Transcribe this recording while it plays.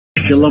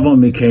Your Love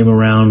on Me came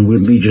around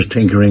with me just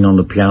tinkering on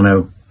the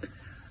piano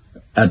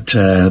at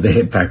the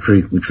Hit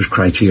Factory, which was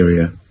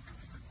Criteria.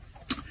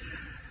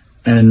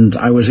 And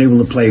I was able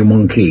to play in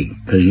one key,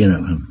 because, you know,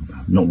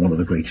 I'm not one of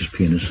the greatest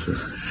pianists.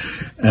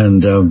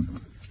 And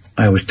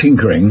I was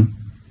tinkering,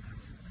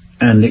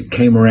 and it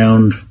came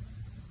around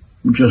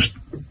just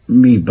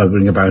me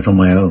buggering about on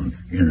my own,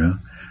 you know.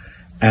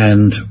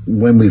 And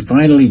when we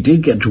finally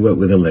did get to work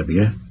with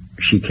Olivia,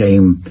 she'd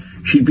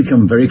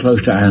become very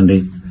close to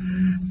Andy,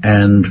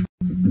 and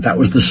that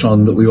was the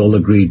song that we all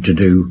agreed to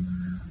do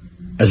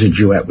as a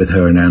duet with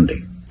her and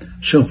Andy.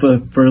 So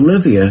for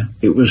Olivia,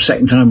 it was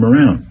second time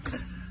around.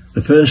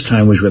 The first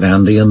time was with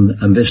Andy,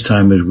 and this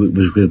time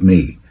was with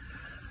me.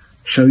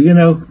 So, you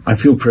know, I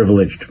feel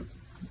privileged.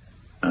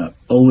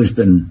 Always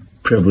been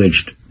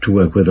privileged to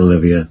work with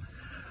Olivia.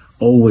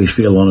 Always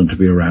feel honored to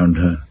be around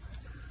her.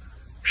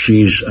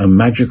 She's a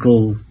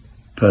magical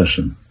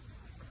person.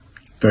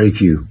 Very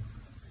few.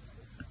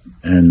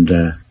 And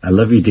I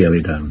love you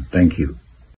dearly, Dan. Thank you.